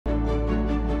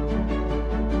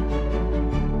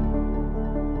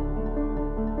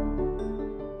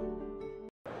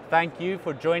thank you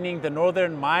for joining the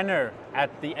Northern Miner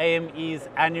at the AME's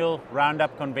annual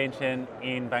Roundup convention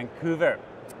in Vancouver.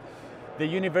 The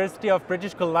University of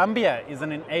British Columbia is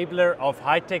an enabler of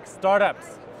high-tech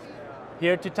startups.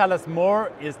 Here to tell us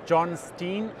more is John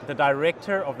Steen, the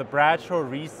director of the Bradshaw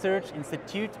Research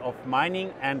Institute of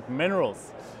Mining and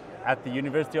Minerals at the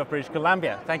University of British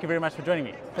Columbia. Thank you very much for joining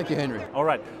me. Thank you, Henry. All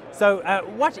right. So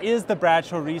what is the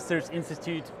Bradshaw Research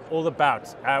Institute all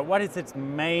about? What is its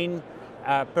main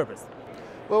purpose?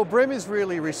 Well, BRIMM is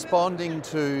really responding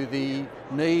to the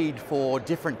need for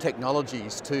different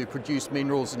technologies to produce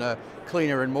minerals in a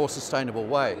cleaner and more sustainable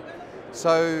way.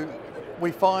 So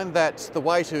we find that the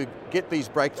way to get these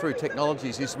breakthrough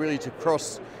technologies is really to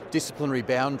cross disciplinary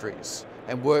boundaries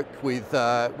and work with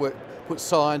put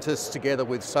scientists together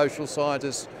with social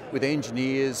scientists, with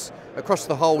engineers across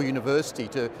the whole university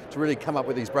to really come up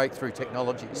with these breakthrough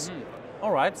technologies. Mm-hmm.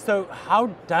 All right, so how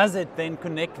does it then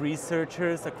connect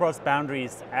researchers across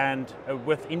boundaries and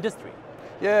with industry?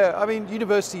 Yeah, I mean,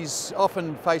 universities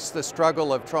often face the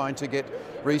struggle of trying to get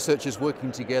researchers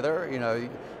working together. You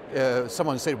know,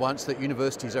 someone said once that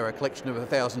universities are a collection of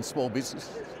 1,000 small businesses.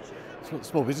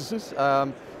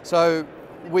 So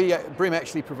BRIMM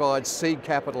actually provides seed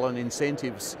capital and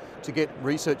incentives to get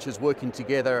researchers working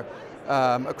together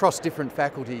across different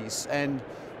faculties. And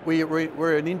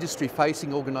we're an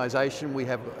industry-facing organisation. We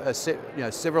have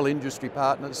several industry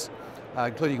partners,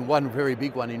 including one very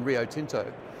big one in Rio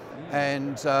Tinto.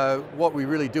 And what we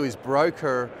really do is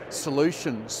broker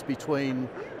solutions between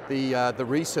the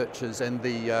researchers and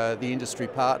the industry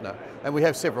partner. And we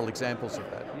have several examples of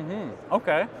that. Mm-hmm.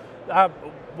 Okay.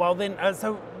 Well then,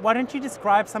 so why don't you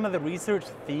describe some of the research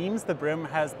themes the BRIMM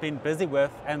has been busy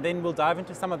with, and then we'll dive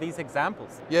into some of these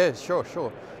examples. Yeah, sure.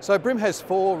 So BRIMM has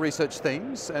 4 research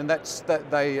themes, and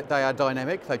they are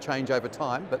dynamic, they change over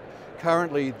time, but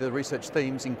currently the research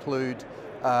themes include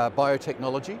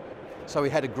biotechnology. So we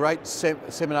had a great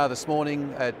seminar this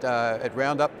morning at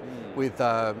Roundup with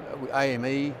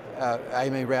AME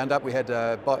Roundup. We had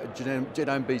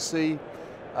Genome BC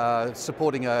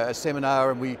supporting a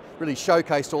seminar, and we really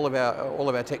showcased all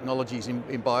of our technologies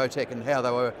in biotech and how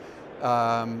they were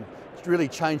really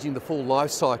changing the full life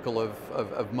cycle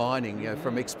of mining, you know,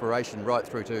 from exploration right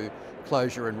through to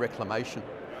closure and reclamation.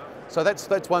 So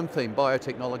that's one theme,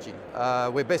 biotechnology.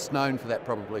 We're best known for that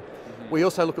probably. We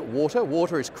also look at water.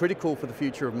 Water is critical for the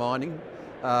future of mining.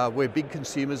 We're big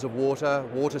consumers of water.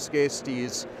 Water scarcity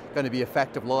is going to be a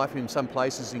fact of life in some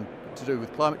places to do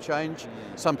with climate change.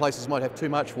 Some places might have too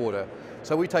much water.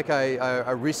 So we take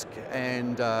a risk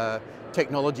and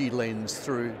technology lens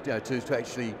through to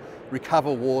actually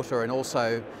recover water and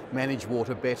also manage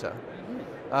water better.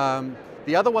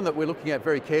 The other one that we're looking at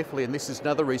very carefully, and this is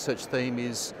another research theme,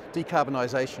 is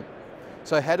decarbonisation.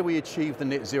 So how do we achieve the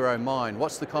net zero mine?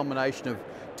 What's the combination of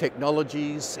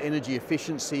technologies, energy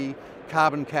efficiency,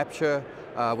 carbon capture?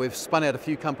 We've spun out a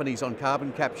few companies on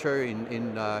carbon capture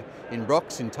in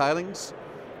rocks, in tailings.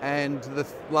 And the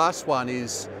last one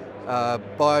is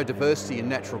biodiversity and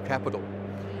natural capital.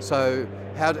 So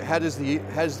how does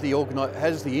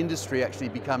the industry actually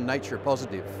become nature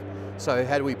positive? So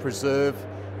how do we preserve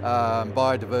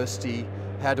biodiversity?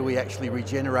 How do we actually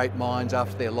regenerate mines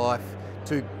after their life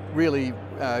to really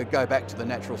go back to the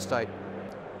natural state?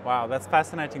 Wow, that's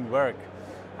fascinating work.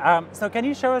 So can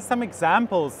you show us some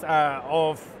examples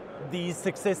of these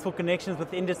successful connections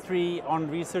with industry on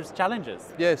research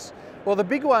challenges? Yes. Well, the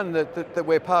big one that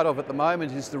we're part of at the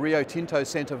moment is the Rio Tinto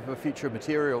Centre for Future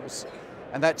Materials.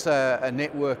 And that's a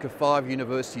network of 5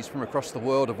 universities from across the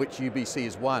world, of which UBC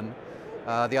is one.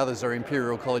 The others are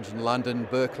Imperial College in London,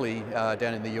 Berkeley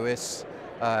down in the US,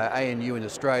 ANU in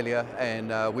Australia, and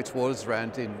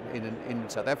Witwatersrand in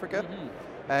South Africa.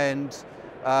 Mm-hmm. And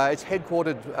it's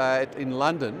headquartered in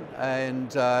London, and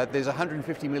there's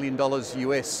 $150 million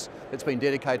US that's been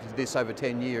dedicated to this over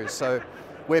 10 years. So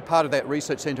we're part of that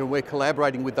research centre, and we're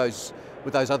collaborating with those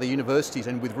other universities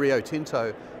and with Rio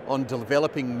Tinto on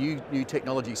developing new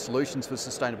technology solutions for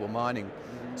sustainable mining.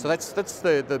 Mm-hmm. So that's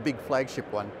the big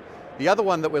flagship one. The other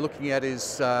one that we're looking at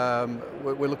is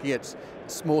we're looking at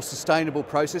more sustainable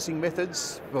processing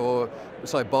methods for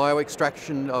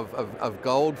bioextraction of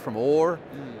gold from ore.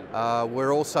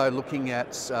 We're also looking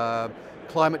at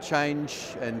climate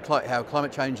change and how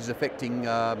climate change is affecting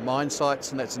mine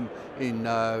sites, and that's in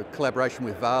collaboration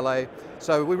with Vale.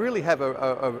 So we really have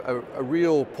a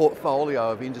real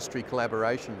portfolio of industry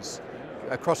collaborations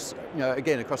across,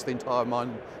 across the entire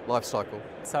mine life cycle.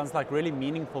 Sounds like really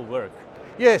meaningful work.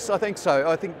 Yes, I think so.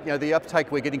 I think the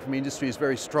uptake we're getting from industry is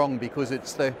very strong because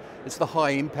it's the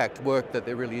high impact work that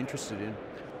they're really interested in.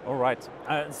 All right.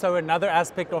 So another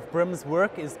aspect of BRIMM's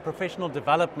work is professional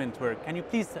development work. Can you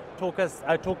please talk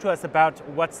to us about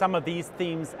what some of these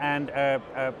themes and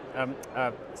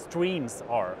streams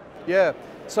are? Yeah.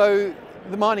 So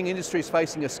the mining industry is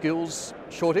facing a skills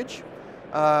shortage.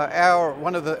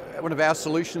 One of our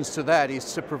solutions to that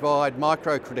is to provide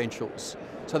micro credentials.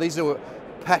 So these are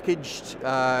packaged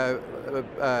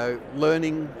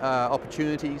learning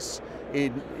opportunities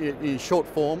in short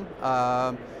form.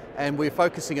 And we're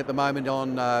focusing at the moment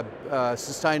on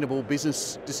sustainable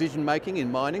business decision making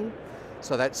in mining.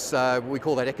 So that's, we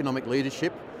call that economic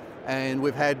leadership. And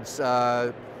we've had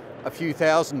a few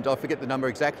thousand, I forget the number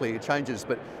exactly, it changes,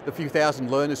 but a few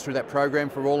thousand learners through that program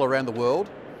from all around the world.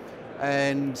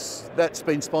 And that's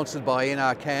been sponsored by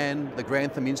NRCan, the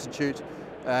Grantham Institute,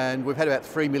 and we've had about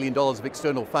 $3 million of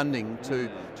external funding to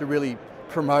really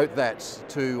promote that,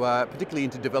 particularly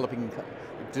into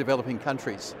developing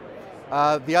countries.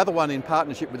 The other one in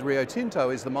partnership with Rio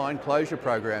Tinto is the mine closure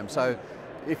program. So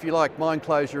if you like, mine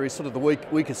closure is sort of the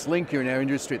weakest link in our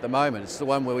industry at the moment. It's the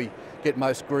one where we get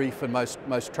most grief and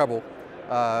most trouble,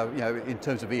 in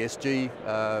terms of ESG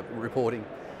reporting.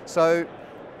 So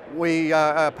we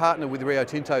are partnered with Rio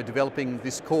Tinto developing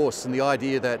this course, and the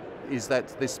idea is that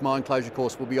this mine closure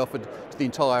course will be offered to the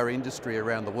entire industry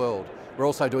around the world. We're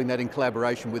also doing that in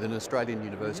collaboration with an Australian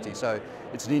university, so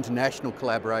it's an international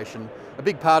collaboration. A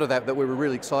big part of that we're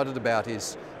really excited about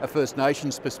is a First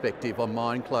Nations perspective on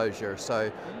mine closure, so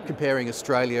comparing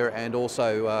Australia and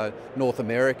also North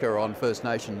America on First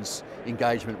Nations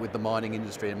engagement with the mining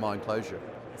industry and mine closure.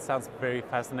 It sounds very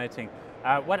fascinating.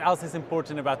 What else is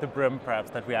important about the BRIMM,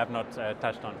 perhaps, that we have not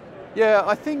touched on? Yeah,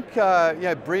 I think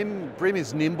BRIMM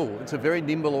is nimble. It's a very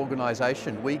nimble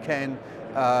organisation. We can,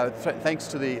 thanks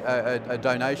to a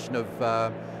donation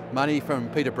of money from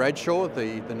Peter Bradshaw,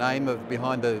 the name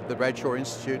behind the Bradshaw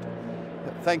Institute,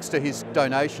 thanks to his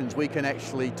donations, we can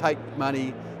actually take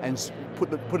money and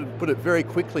put it very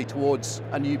quickly towards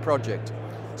a new project.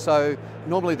 So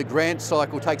normally the grant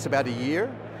cycle takes about a year.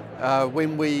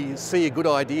 When we see a good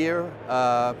idea,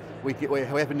 we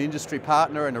have an industry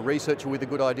partner and a researcher with a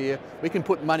good idea, we can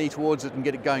put money towards it and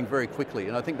get it going very quickly.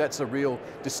 And I think that's a real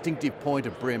distinctive point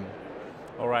of BRIMM.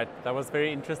 All right, that was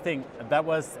very interesting. That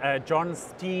was John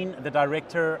Steen, the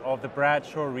director of the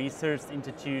Bradshaw Research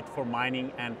Institute for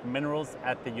Mining and Minerals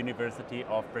at the University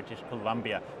of British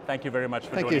Columbia. Thank you very much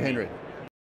for joining me. Thank you, Henry.